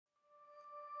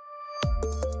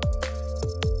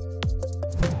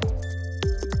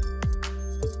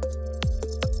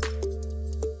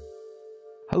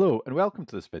Hello and welcome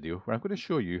to this video where I'm going to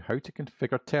show you how to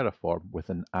configure Terraform with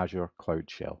an Azure Cloud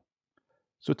Shell.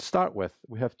 So to start with,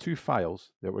 we have two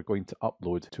files that we're going to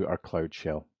upload to our Cloud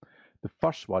Shell. The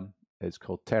first one is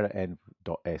called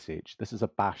terraenv.sh. This is a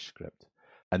bash script,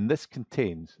 and this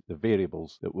contains the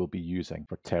variables that we'll be using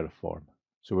for Terraform.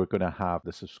 So we're going to have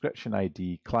the subscription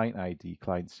ID,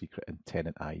 client secret, and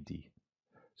tenant ID.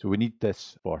 So we need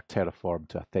this for Terraform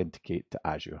to authenticate to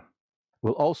Azure.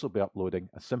 We'll also be uploading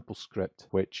a simple script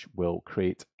which will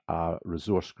create a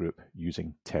resource group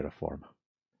using Terraform.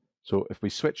 So if we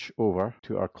switch over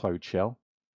to our Cloud Shell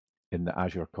in the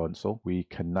Azure console, we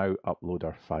can now upload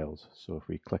our files. So if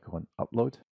we click on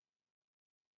Upload,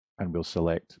 and we'll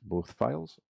select both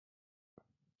files.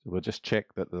 So we'll just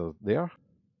check that they're there,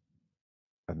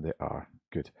 and they are.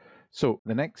 Good. So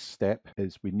the next step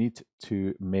is we need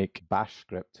to make bash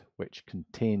script which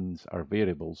contains our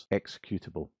variables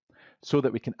executable, so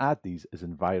that we can add these as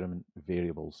environment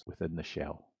variables within the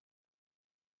shell.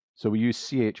 So we use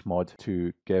chmod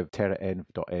to give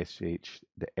terraenv.sh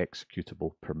the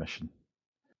executable permission.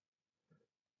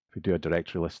 If we do a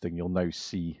directory listing, you'll now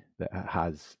see that it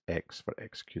has X for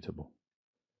executable.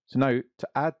 So now to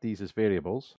add these as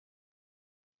variables,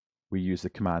 we use the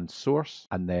command source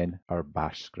and then our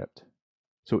bash script.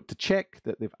 So to check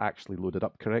that they've actually loaded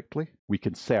up correctly, we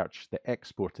can search the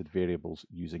exported variables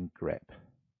using grep.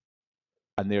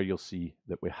 And there you'll see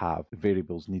that we have the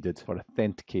variables needed for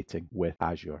authenticating with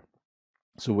Azure.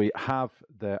 So we have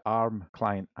the ARM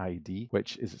client ID,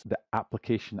 which is the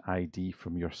application ID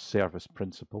from your service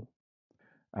principal.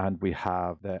 And we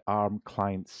have the ARM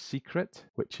client secret,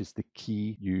 which is the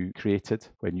key you created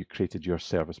when you created your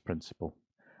service principal.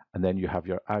 And then you have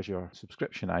your Azure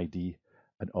subscription ID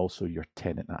and also your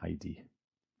tenant ID.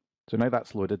 So now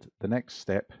that's loaded, the next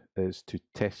step is to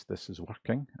test this is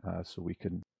working. So we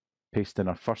can paste in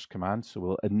our first command. So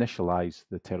we'll initialize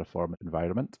the Terraform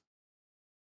environment.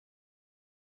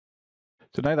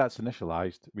 So now that's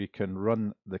initialized, we can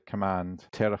run the command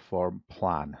terraform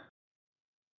plan.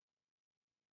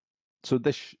 So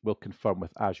this will confirm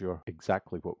with Azure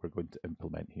exactly what we're going to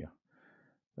implement here.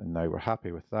 And now we're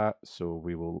happy with that, so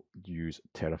we will use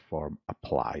terraform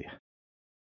apply.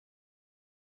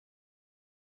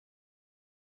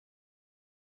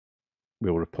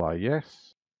 We'll reply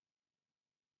yes.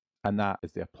 And that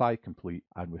is the apply complete,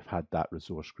 and we've had that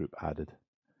resource group added.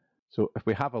 So if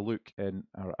we have a look in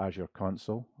our Azure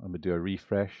console and we do a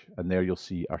refresh, and there you'll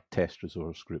see our test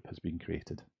resource group has been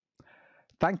created.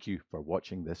 Thank you for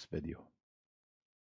watching this video.